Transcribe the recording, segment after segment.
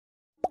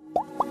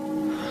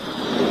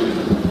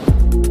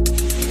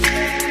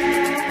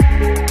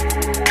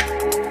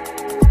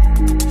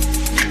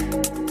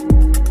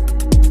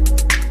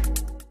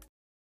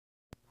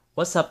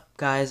What's up,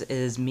 guys? It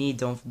is me,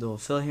 Don't Do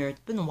Phil here. It's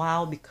been a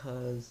while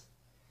because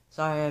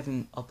sorry I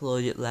haven't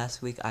uploaded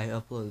last week. I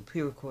uploaded a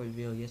pre-recorded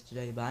video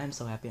yesterday, but I'm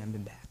so happy I've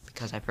been back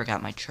because I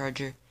forgot my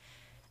charger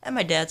at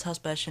my dad's house,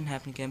 but that shouldn't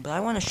happen again. But I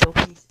want to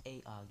showcase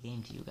a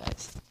game to you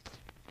guys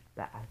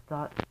that I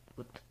thought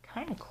was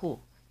kind of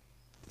cool.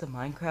 It's a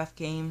Minecraft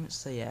game,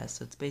 so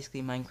it's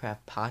basically Minecraft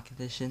Pocket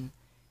Edition.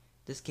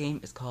 This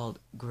game is called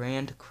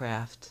Grand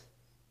Craft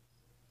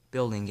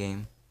Building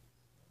Game.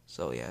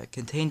 So yeah, it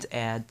contains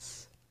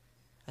ads.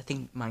 I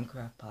think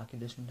Minecraft Pocket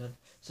Edition does.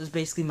 So it's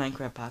basically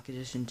Minecraft Pocket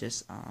Edition,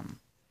 just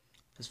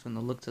from the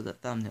looks of the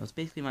thumbnail. It's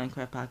basically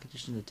Minecraft Pocket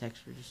Edition. The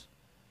textures,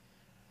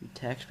 you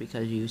text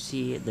because you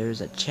see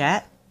there's a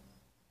chat.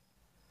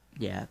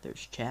 Yeah,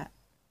 there's chat.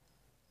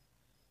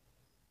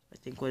 I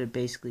think what it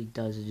basically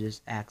does is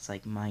just acts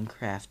like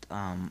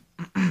Minecraft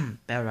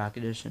Bedrock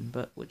Edition,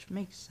 but which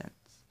makes sense.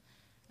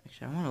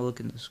 Actually, I want to look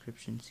in the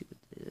description and see what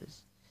it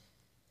is.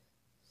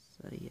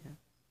 So yeah.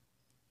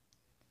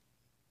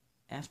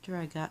 After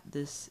I got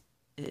this,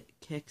 it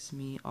kicks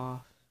me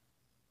off.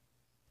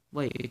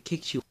 Wait, it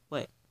kicks you.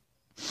 Wait.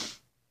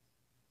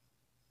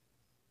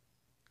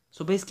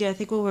 So basically, I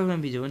think what we're going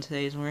to be doing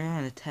today is we're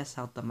going to test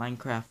out the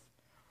Minecraft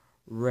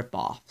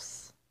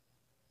ripoffs.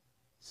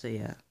 So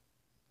yeah.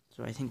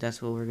 So I think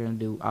that's what we're going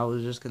to do. I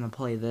was just going to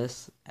play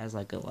this as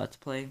like a let's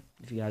play,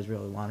 if you guys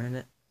really wanted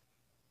it.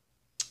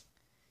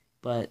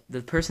 But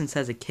the person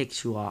says it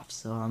kicks you off,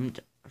 so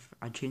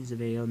I changed the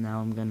video. Now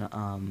I'm going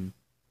to,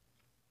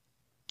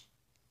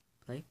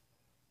 play.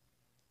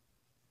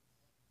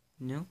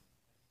 No.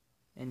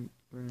 And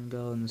we're going to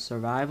go in the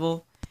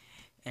survival.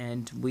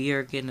 And we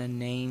are going to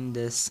name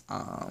this,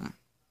 oh,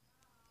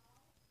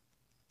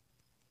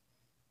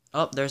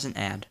 there's an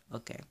ad.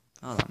 Okay.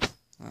 Hold on.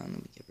 Let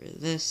me get rid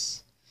of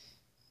this.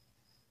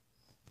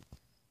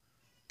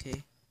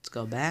 Okay. Let's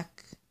go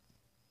back.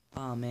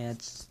 Oh, man.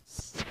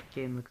 This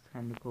game looks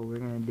kind of cool. We're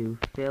going to do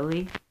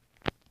Philly.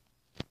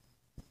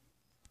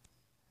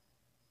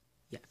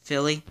 Yeah,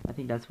 Philly. I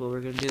think that's what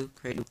we're going to do.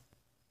 Create.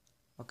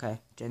 Okay.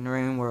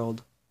 Generating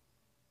world.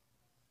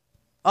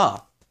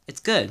 Oh, it's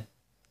good.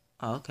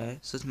 Oh, okay.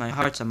 So it's my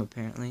heart sum,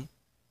 apparently.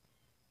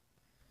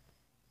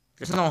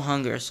 There's no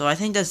hunger. So I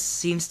think this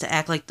seems to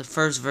act like the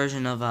first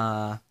version of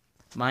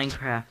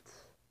Minecraft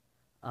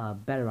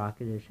Bedrock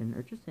Edition,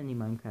 or just any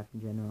Minecraft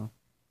in general.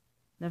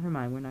 Never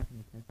mind, we're not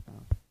going to test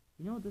out.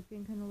 You know what this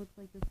game kind of looks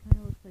like? This kind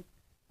of looks like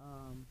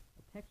a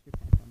texture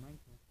pack on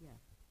Minecraft, yeah.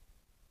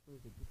 What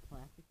is it, this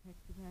plastic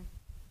texture pack?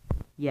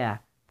 Yeah,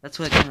 that's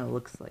what it kind of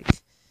looks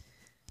like.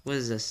 What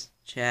is this?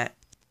 Chat.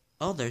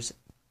 Oh, there's...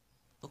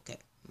 Okay,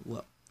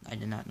 well, I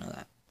did not know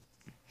that.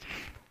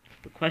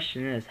 The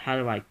question is, how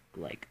do I,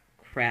 like,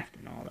 craft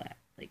and all that?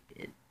 Like,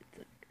 it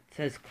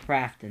says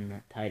craft in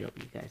the title.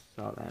 You guys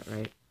saw that,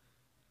 right?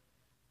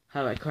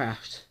 How do I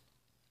craft?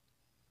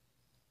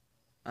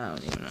 I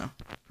don't even know.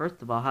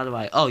 First of all, how do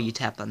I... Oh, you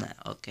tap on that.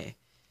 Okay.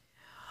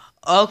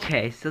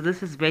 Okay, so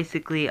this is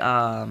basically,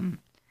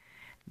 Minecraft,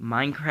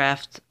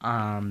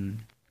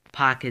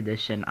 Pocket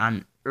Edition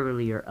on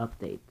earlier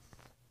updates.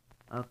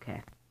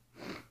 Okay.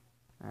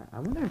 I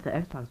wonder if the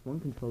Xbox One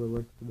controller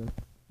works for this.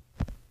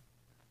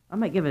 I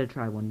might give it a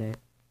try one day.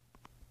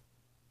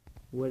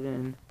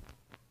 Wooden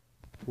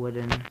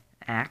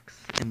axe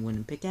and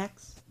wooden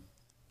pickaxe.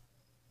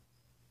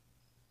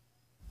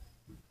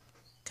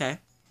 Okay.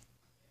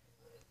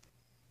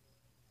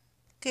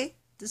 Okay,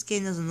 this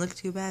game doesn't look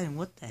too bad, and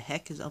what the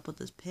heck is up with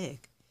this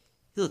pig?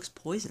 He looks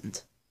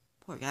poisoned.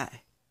 Poor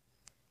guy.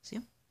 See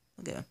him?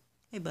 Look at him.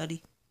 Hey,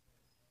 buddy.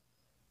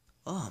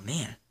 Oh,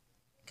 man.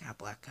 God,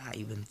 black guy,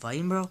 you been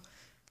fighting, bro?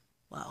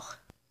 Wow.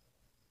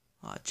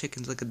 Oh,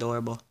 chickens look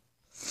adorable.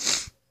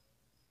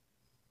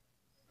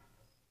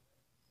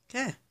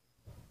 Okay.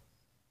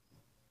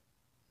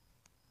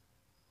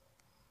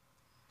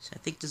 So I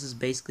think this is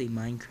basically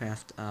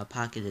Minecraft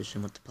Pocket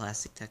Edition with the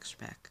plastic texture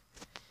pack.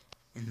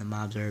 And the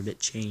mobs are a bit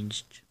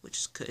changed, which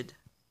is good.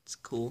 It's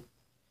cool.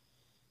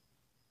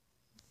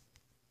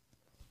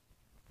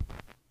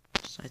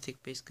 So I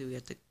think basically we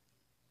have to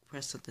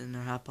press something in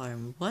our hotbar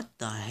and what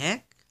the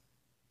heck?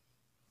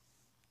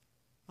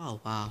 Oh,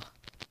 wow.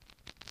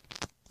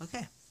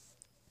 Okay.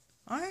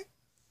 Alright.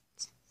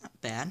 It's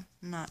not bad.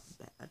 Not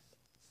bad.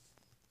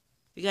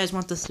 If you guys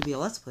want this to be a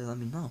let's play, let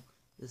me know.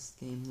 This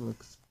game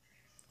looks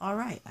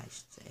alright, I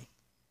should say.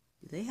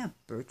 Do they have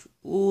birch?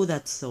 Ooh,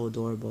 that's so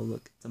adorable.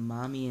 Look, the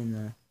mommy and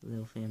the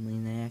little family,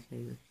 and they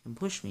actually can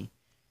push me.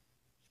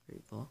 It's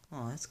pretty cool.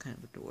 Oh, that's kind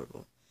of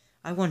adorable.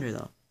 I wonder,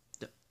 though.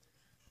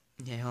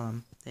 Okay, hold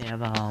on. They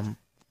have,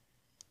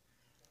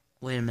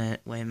 wait a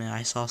minute,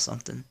 I saw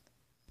something.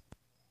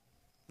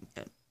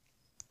 Okay.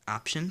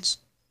 Options.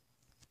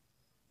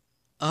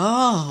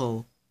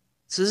 Oh!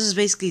 So this is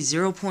basically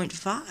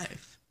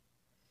 0.5.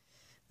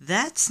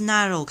 That's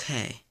not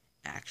okay,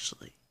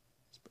 actually.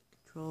 Split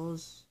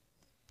controls.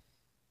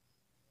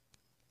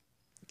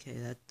 Okay,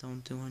 that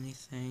don't do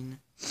anything.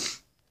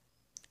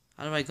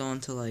 How do I go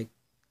into, like,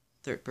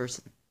 third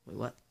person? Wait,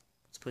 what?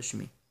 What's pushing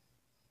me?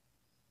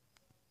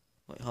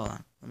 Wait, hold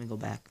on. Let me go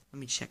back. Let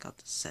me check out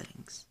the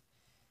settings.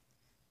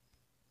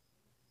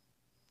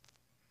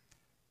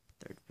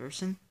 Third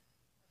person?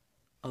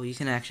 Oh, you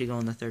can actually go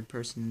in the third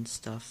person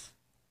stuff.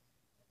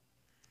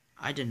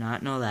 I did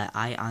not know that.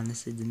 I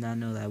honestly did not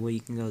know that. Well,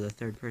 you can go to the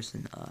third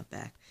person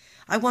back.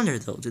 I wonder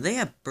though, do they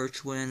have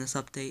birchwood in this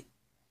update?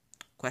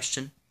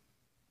 Question.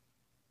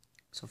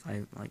 So if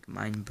I like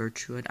mine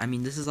birchwood, I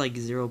mean this is like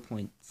 0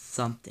 point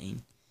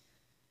something.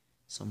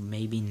 So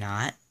maybe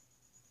not.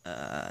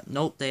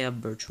 Nope, they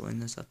have birchwood in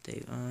this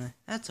update.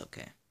 That's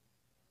okay.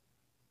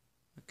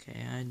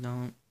 Okay, I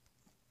don't.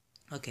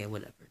 Okay,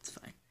 whatever, it's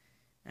fine.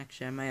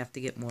 Actually, I might have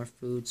to get more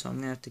food, so I'm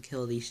gonna have to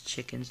kill these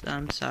chickens.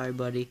 I'm sorry,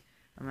 buddy.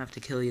 I'm gonna have to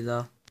kill you,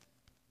 though.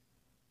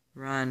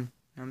 Run.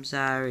 I'm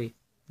sorry.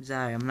 I'm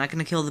sorry. I'm not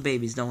gonna kill the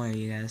babies. Don't worry,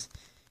 you guys.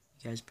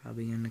 You guys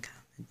probably gonna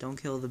comment,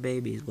 don't kill the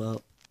babies.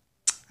 Well,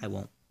 I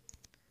won't.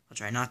 I'll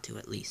try not to,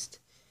 at least.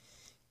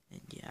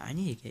 And yeah, I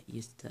need to get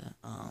used to,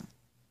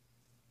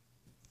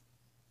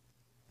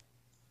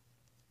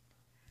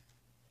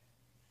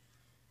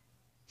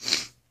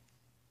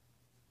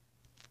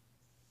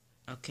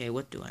 Okay,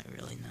 what do I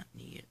really not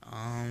need?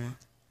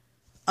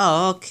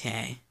 Oh,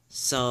 okay.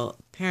 So,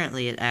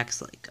 apparently it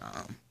acts like,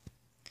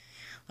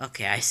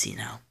 okay, I see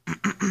now.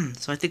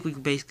 So I think we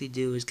can basically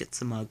do is get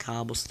some,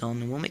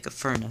 cobblestone, and we'll make a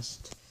furnace.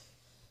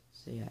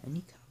 So yeah,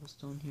 any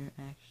cobblestone here,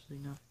 actually,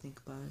 now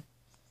think about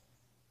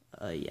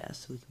it. Yeah,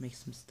 so we can make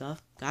some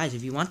stuff. Guys,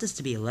 if you want this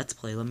to be a Let's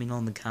Play, let me know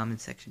in the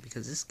comment section,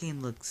 because this game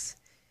looks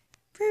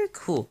very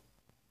cool.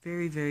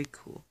 Very, very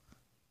cool.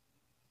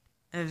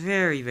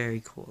 Very,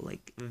 very cool.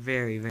 Like,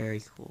 very,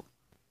 very cool.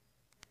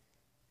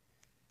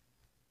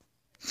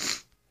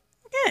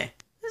 Okay,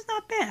 this is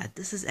not bad.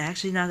 This is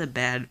actually not a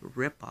bad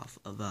ripoff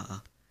of,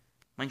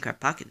 Minecraft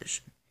Pocket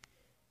Edition.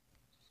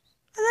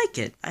 I like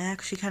it. I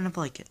actually kind of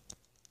like it.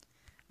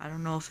 I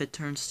don't know if it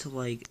turns to,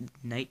 like,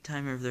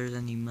 nighttime or if there's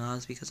any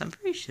mods, because I'm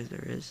pretty sure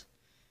there is.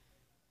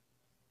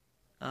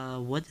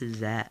 What is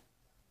that?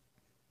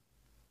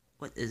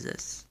 What is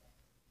this?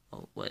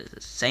 Oh, what is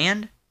this?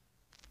 Sand?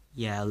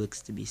 Yeah, it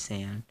looks to be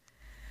sand.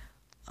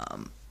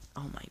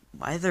 Oh my,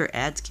 why their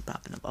ads keep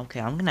popping up?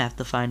 Okay, I'm gonna have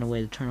to find a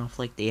way to turn off,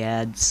 like, the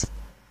ads.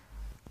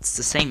 It's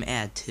the same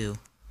ad, too.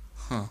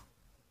 Huh.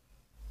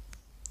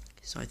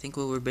 So I think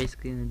what we're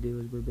basically gonna do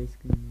is we're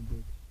basically gonna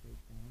dig straight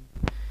down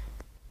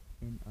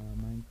in,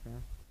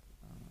 Minecraft,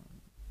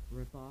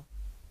 ripoff.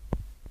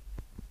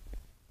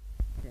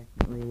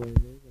 Technically what it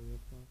is, a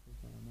ripoff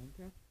of,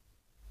 Minecraft.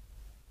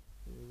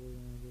 So what we're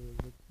gonna do is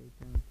look straight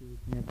down, see if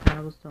we can have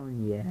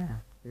cobblestone. Yeah,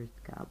 there's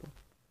the cobble.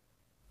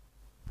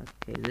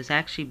 Okay, this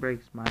actually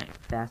breaks mine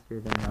faster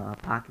than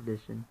Pocket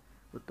Edition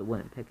with the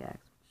wooden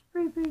pickaxe,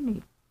 which is pretty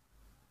neat.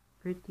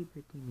 Pretty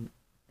neat.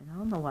 And I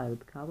don't know why, but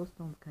the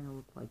cobblestone kind of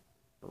look like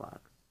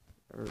blocks,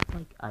 or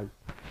like ice.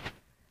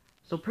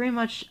 So pretty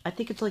much, I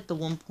think it's like the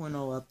 1.0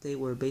 update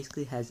where it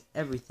basically has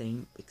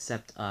everything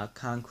except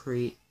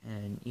concrete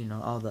and, you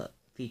know, all the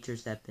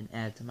features that have been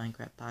added to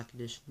Minecraft Pocket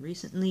Edition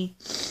recently.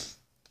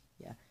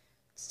 Yeah,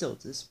 still,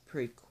 this is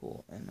pretty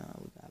cool. And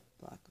we got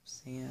a block of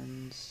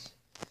sand.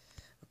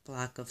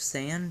 Block of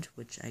sand,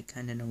 which I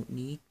kind of don't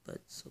need, but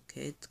it's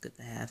okay, it's good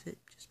to have it,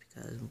 just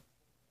because,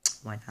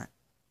 why not?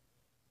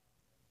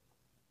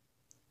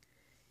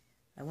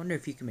 I wonder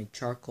if you can make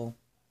charcoal.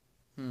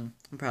 I'm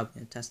probably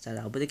gonna test that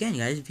out, but again,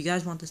 guys, if you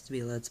guys want this to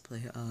be a Let's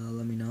Play,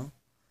 let me know,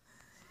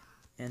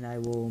 and I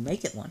will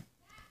make it one.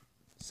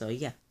 So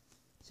yeah,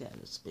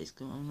 that's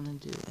basically what I'm gonna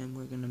do, and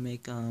we're gonna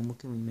make, what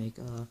can we make,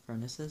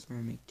 furnaces. We're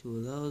gonna make 2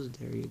 of those,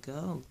 there you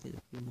go, get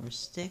a few more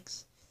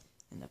sticks,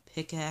 and a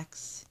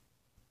pickaxe,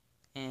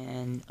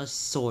 and a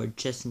sword,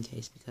 just in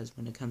case, because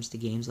when it comes to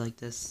games like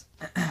this,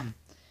 I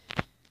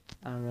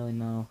don't really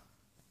know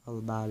all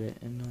about it,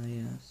 and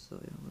yeah, so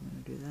yeah, we're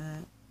gonna do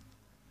that,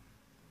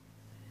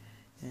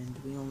 and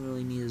we don't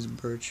really need this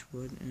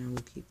birchwood, and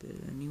we'll keep it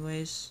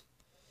anyways.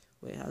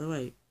 Wait, how do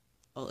I,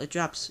 oh, it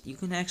drops, you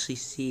can actually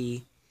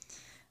see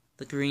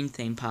the green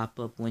thing pop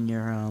up when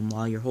you're,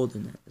 while you're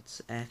holding it.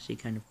 It's actually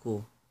kind of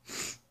cool.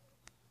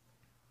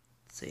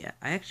 So yeah,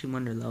 I actually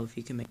wonder though if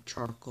you can make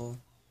charcoal.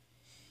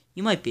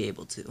 You might be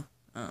able to.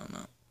 I don't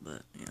know.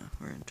 But yeah,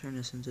 we're gonna turn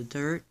this into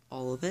dirt,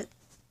 all of it.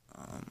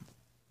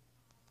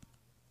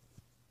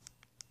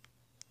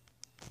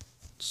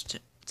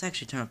 Let's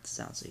actually turn up the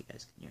sound so you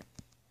guys can hear.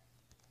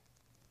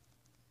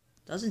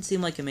 Doesn't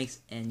seem like it makes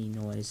any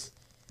noise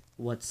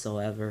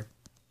whatsoever.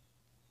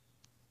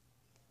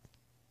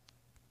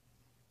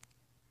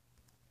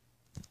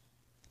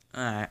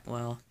 Alright,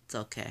 well, it's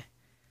okay.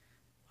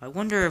 I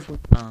wonder if,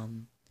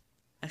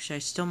 actually I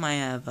still might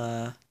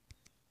have,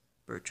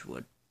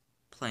 birchwood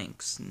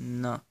planks.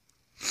 No.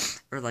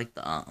 Or like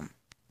the,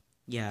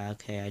 yeah,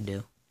 okay, I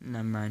do.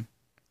 Never mind.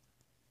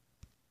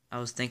 I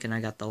was thinking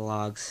I got the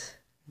logs.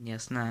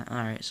 Yes, not.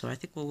 Alright, so I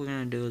think what we're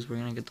gonna do is we're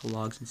gonna get the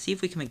logs and see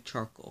if we can make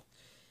charcoal.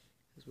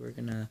 Because we're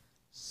gonna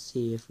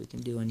see if we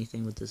can do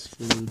anything with this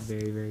food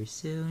very, very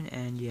soon.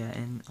 And yeah,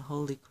 and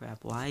holy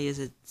crap, why is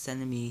it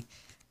sending me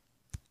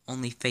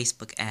only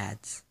Facebook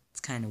ads? It's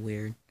kind of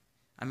weird.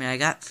 I mean, I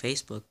got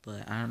Facebook,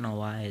 but I don't know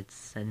why it's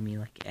sending me,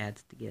 like,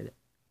 ads to get it.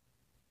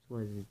 So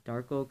what is it,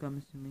 dark oak,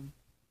 I'm assuming?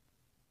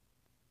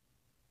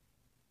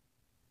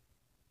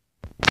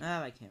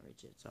 I can't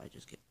reach it, so I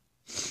just get.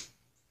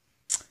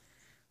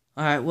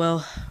 Alright,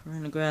 well, we're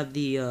gonna grab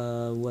the,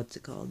 what's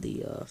it called?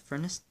 The,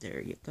 furnace.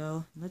 There you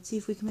go. Let's see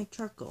if we can make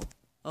charcoal.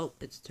 Oh,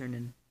 it's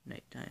turning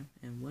nighttime.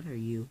 And what are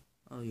you?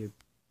 Oh, you're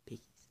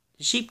piggies.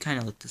 The sheep kind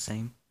of look the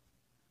same.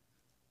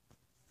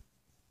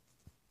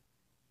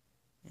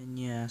 And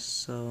yeah,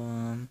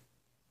 so,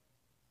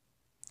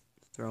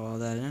 throw all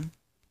that in.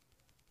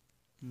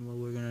 And what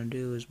we're gonna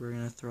do is we're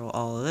gonna throw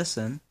all of this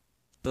in.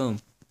 Boom.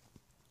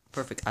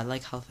 Perfect. I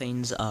like how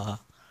things,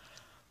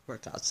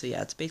 work out. So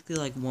yeah, it's basically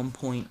like 1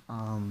 point,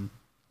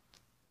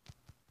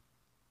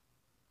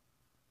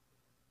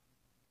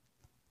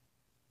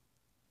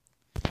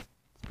 it's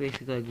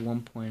basically like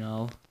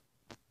 1.0,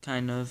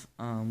 kind of,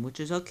 which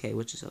is okay,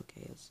 it's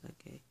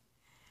okay.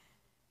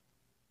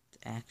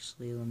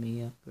 Actually, let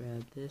me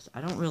grab this.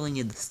 I don't really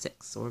need the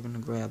sticks, so we're gonna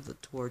grab the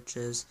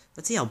torches.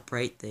 Let's see how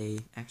bright they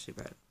actually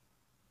bright.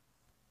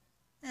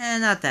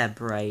 Not that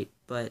bright,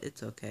 but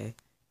it's okay.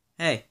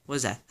 Hey, what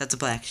is that? That's a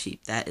black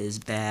sheep. That is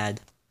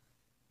bad.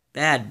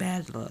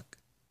 Bad luck.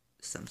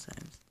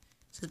 Sometimes.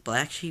 Is it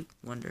black sheep?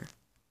 Wonder.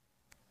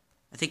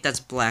 I think that's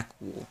black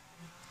wool.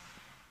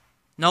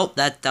 Nope,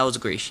 that was a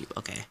gray sheep.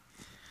 Okay.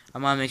 I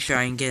want to make sure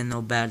I ain't getting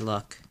no bad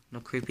luck. No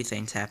creepy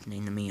things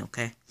happening to me,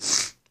 okay?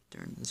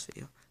 During this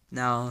video.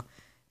 Now,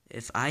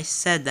 if I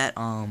said that,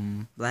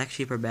 black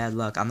sheep are bad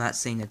luck, I'm not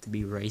saying it to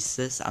be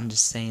racist. I'm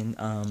just saying,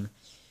 I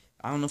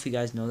don't know if you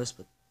guys know this,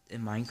 but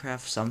in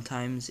Minecraft,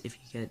 sometimes if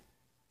you get,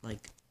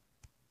 like,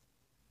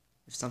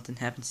 if something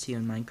happens to you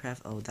in Minecraft,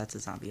 oh, that's a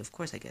zombie. Of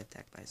course I get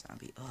attacked by a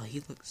zombie. Oh,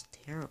 he looks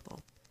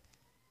terrible.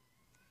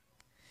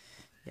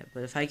 Yeah,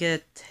 but if I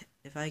get,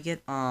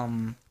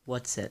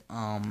 what's it,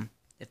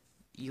 if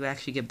you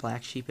actually get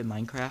black sheep in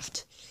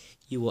Minecraft,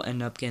 you will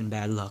end up getting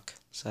bad luck.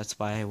 So that's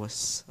why I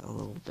was a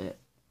little bit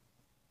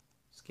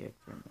scared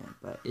for a minute.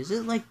 But is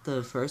it like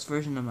the first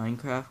version of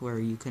Minecraft where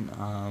you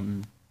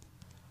can,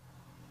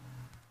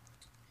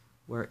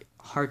 where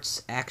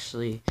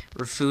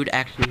food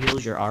actually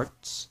heals your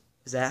hearts?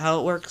 Is that how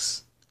it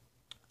works?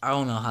 I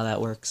don't know how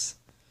that works.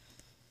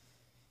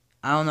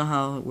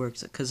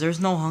 Because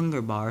there's no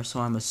hunger bar, so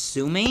I'm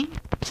assuming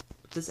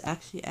this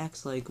actually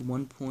acts like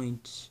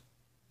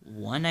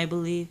 1.1, I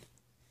believe.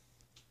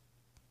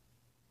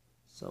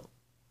 So,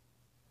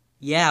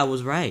 yeah, I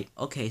was right.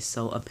 Okay,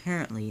 so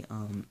apparently,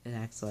 it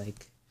acts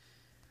like,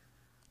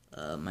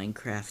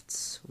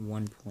 Minecraft's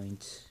 1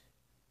 point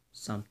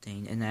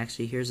something. And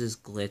actually, here's this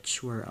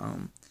glitch where, I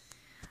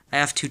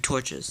have 2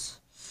 torches.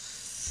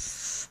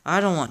 I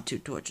don't want 2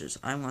 torches.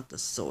 I want the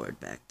sword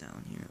back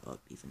down here. Oh,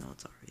 even though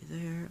it's already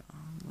there.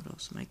 What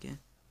else am I getting?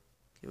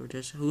 Okay, we're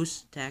just...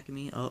 Who's attacking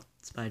me? Oh,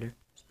 spider.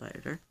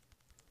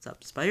 What's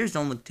up? Spiders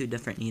don't look too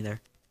different either.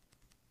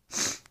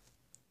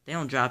 They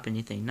don't drop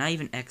anything. Not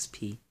even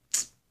XP.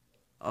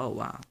 Oh,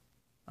 wow.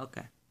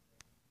 Okay.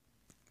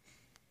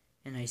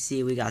 And I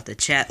see we got the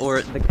chat,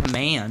 or the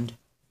command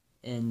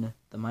in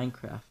the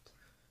Minecraft.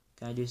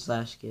 Can I do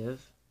 /give?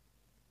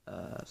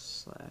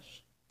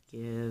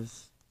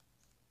 /give...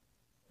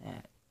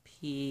 that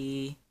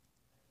P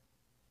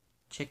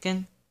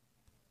chicken.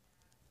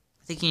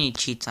 I think you need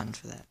cheats on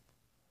for that.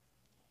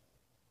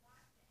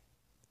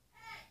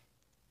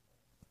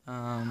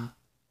 I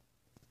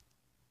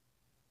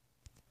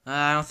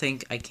don't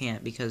think I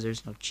can't because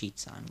there's no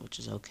cheats on, which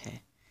is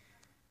okay.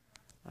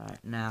 Alright,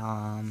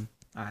 now,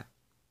 alright.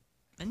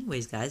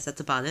 Anyways, guys,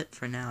 that's about it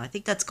for now. I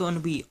think that's going to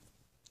be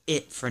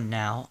it for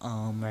now,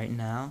 right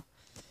now.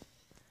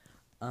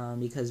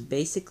 Because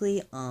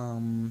basically,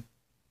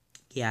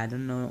 yeah, I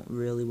don't know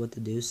really what to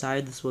do.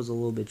 Sorry this was a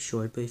little bit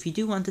short, but if you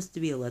do want this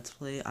to be a Let's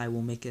Play, I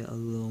will make it a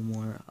little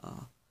more,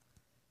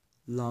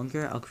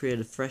 longer. I'll create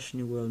a fresh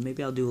new world.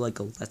 Maybe I'll do, like,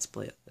 a Let's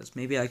Play of this.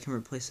 Maybe I can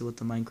replace it with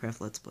the Minecraft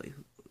Let's Play.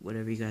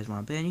 Whatever you guys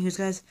want. But anyways,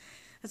 guys,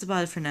 that's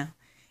about it for now.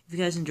 If you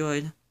guys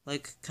enjoyed,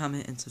 like,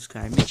 comment, and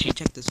subscribe. Make sure you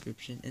check the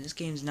description. And this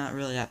game's not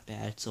really that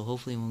bad, so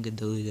hopefully it won't get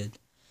deleted.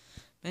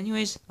 But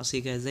anyways, I'll see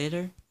you guys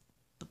later.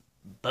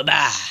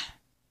 Bye-bye.